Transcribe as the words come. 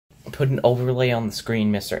put an overlay on the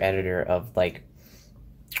screen, Mr. Editor, of like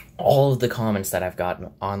all of the comments that I've gotten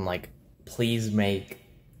on like, please make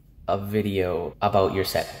a video about your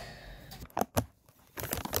set.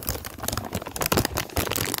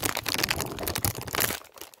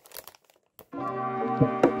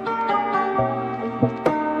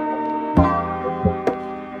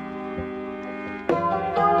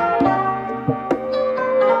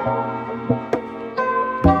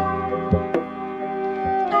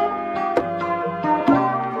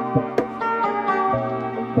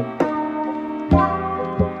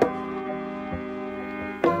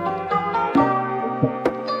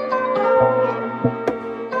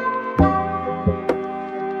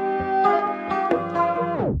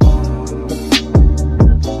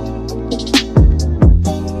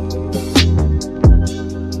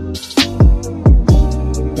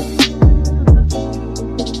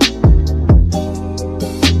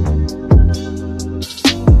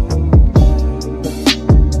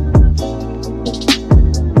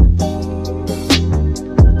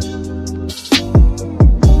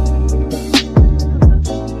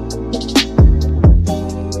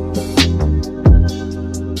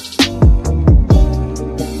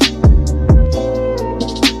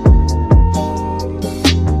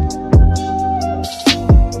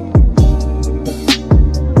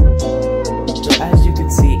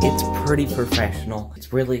 Pretty professional.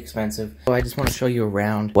 It's really expensive. So I just want to show you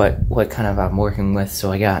around what kind of I'm working with.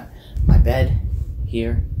 So I got my bed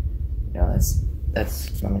here. You know,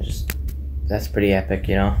 that's pretty epic,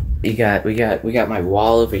 you know. We got my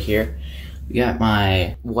wall over here. We got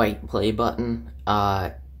my white play button.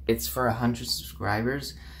 It's for 100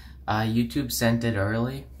 subscribers. YouTube sent it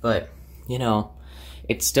early, but you know,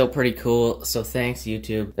 it's still pretty cool. So thanks,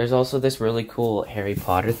 YouTube. There's also this really cool Harry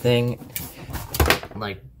Potter thing,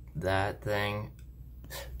 like that thing,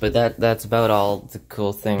 but that's about all the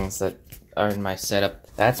cool things that are in my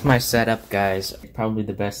setup. That's my setup, guys. Probably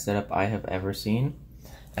the best setup I have ever seen,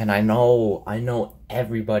 and I know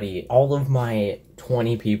everybody, all of my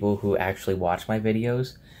 20 people who actually watch my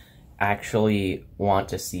videos actually want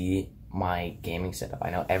to see my gaming setup. I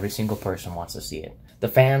know every single person wants to see it. The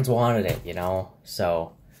fans wanted it, you know,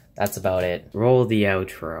 so that's about it. Roll the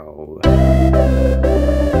outro.